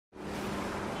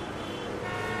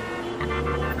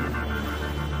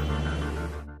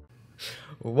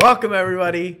Welcome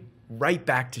everybody, right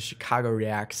back to Chicago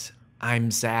Reacts.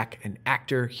 I'm Zach, an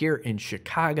actor here in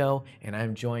Chicago, and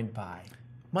I'm joined by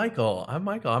Michael. I'm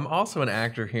Michael. I'm also an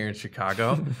actor here in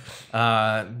Chicago.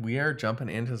 We are jumping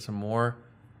into some more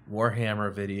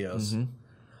Warhammer videos.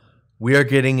 We are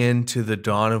getting into the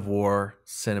Dawn of War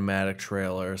cinematic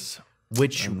trailers,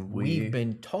 which we've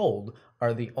been told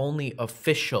are the only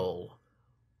official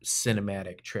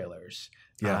cinematic trailers.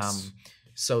 Yes.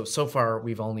 So far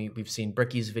we've seen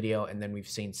Bricky's video, and then we've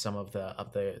seen some of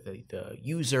the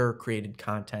user created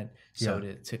content. So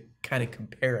to kind of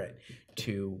compare it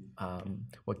to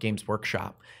what Games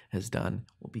Workshop has done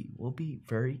will be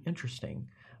very interesting.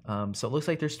 So it looks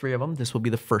like there's 3 of them. This will be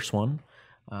the first one.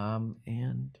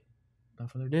 And without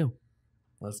further ado,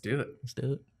 let's do it. Let's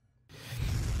do it.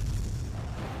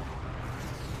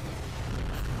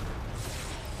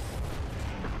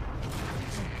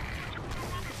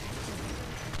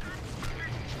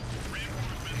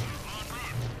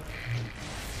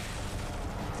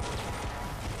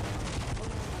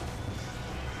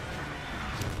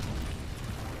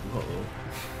 Uh-oh.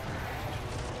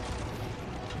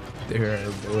 There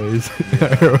are boys.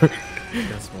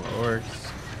 Guess more orcs.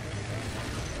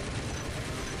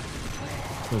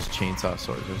 Those chainsaw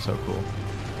swords are so cool.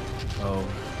 Oh,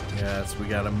 yes, we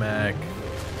got a mech.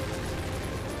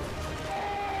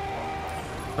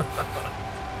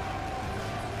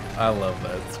 I love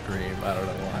that scream. I don't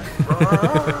know why.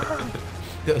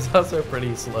 It was also a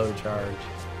pretty slow charge.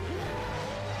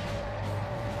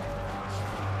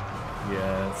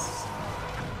 Yes.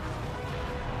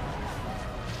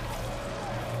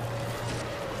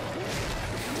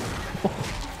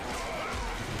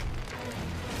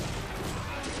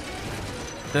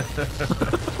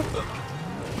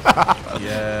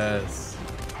 Yes.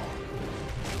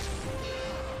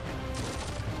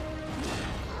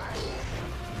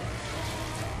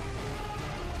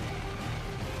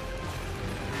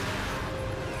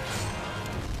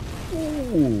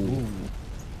 Ooh.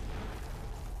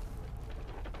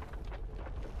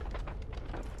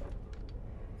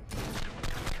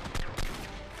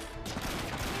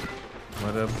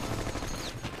 What a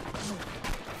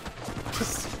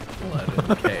blood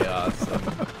and chaos and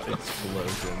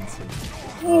explosions. And,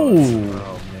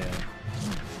 oh man.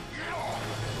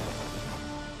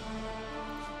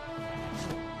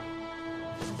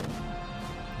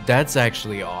 That's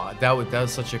actually odd. That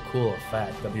was such a cool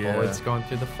effect. The bullets going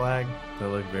through the flag. That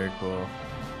looked very cool.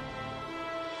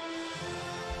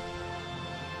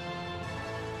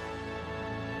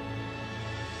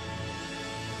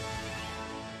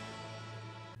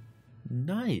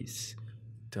 Nice.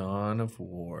 Dawn of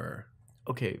War.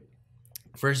 Okay.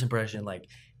 First impression, like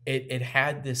it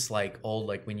had this like old,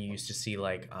 like when you used to see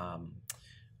like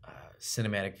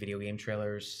cinematic video game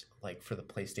trailers like for the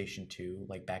PlayStation 2,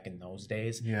 like back in those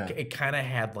days. Yeah. It kind of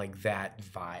had like that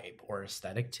vibe or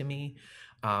aesthetic to me.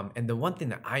 And the one thing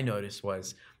that I noticed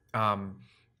was a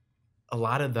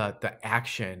lot of the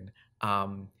action,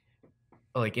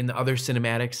 like in the other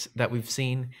cinematics that we've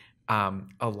seen,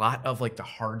 a lot of like the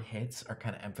hard hits are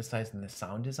kind of emphasized in the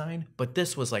sound design, but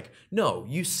this was like, no,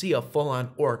 you see a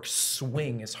full-on orc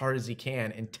swing as hard as he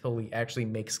can until he actually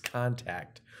makes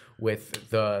contact with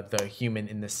the human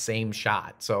in the same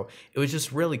shot. So it was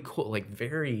just really cool, like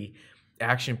very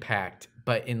action-packed,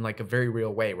 but in like a very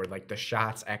real way, where like the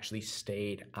shots actually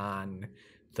stayed on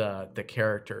the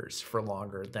characters for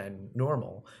longer than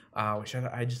normal, which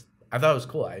I thought it was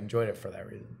cool. I enjoyed it for that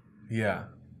reason. Yeah.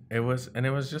 It was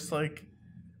just like,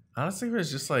 honestly, it was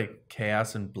just like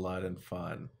chaos and blood and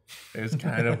fun. It was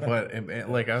kind of what,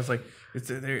 like, I was like,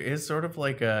 there is sort of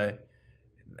like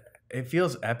it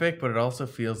feels epic, but it also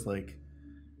feels like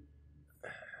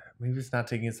maybe it's not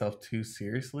taking itself too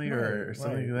seriously or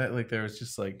something like that. Like there was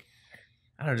just like,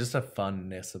 I don't know, just a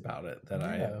funness about it that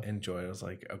I enjoyed. I was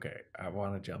like, okay, I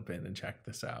want to jump in and check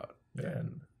this out. Yeah.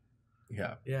 And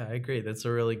yeah, I agree. That's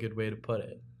a really good way to put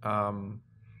it.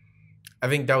 I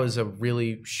think that was a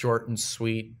really short and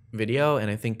sweet video,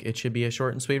 and I think it should be a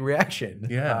short and sweet reaction.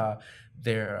 Yeah.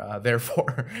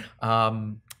 Therefore,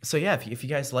 so yeah, if you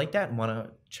guys like that and want to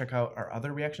check out our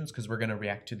other reactions, because we're going to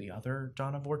react to the other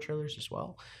Dawn of War trailers as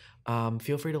well,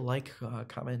 feel free to like,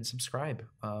 comment, and subscribe.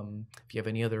 If you have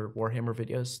any other Warhammer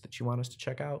videos that you want us to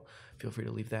check out, feel free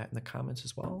to leave that in the comments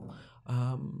as well.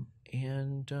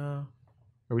 And are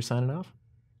we signing off?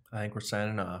 I think we're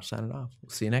signing off. We'll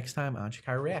see you next time on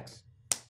Chicago Reacts.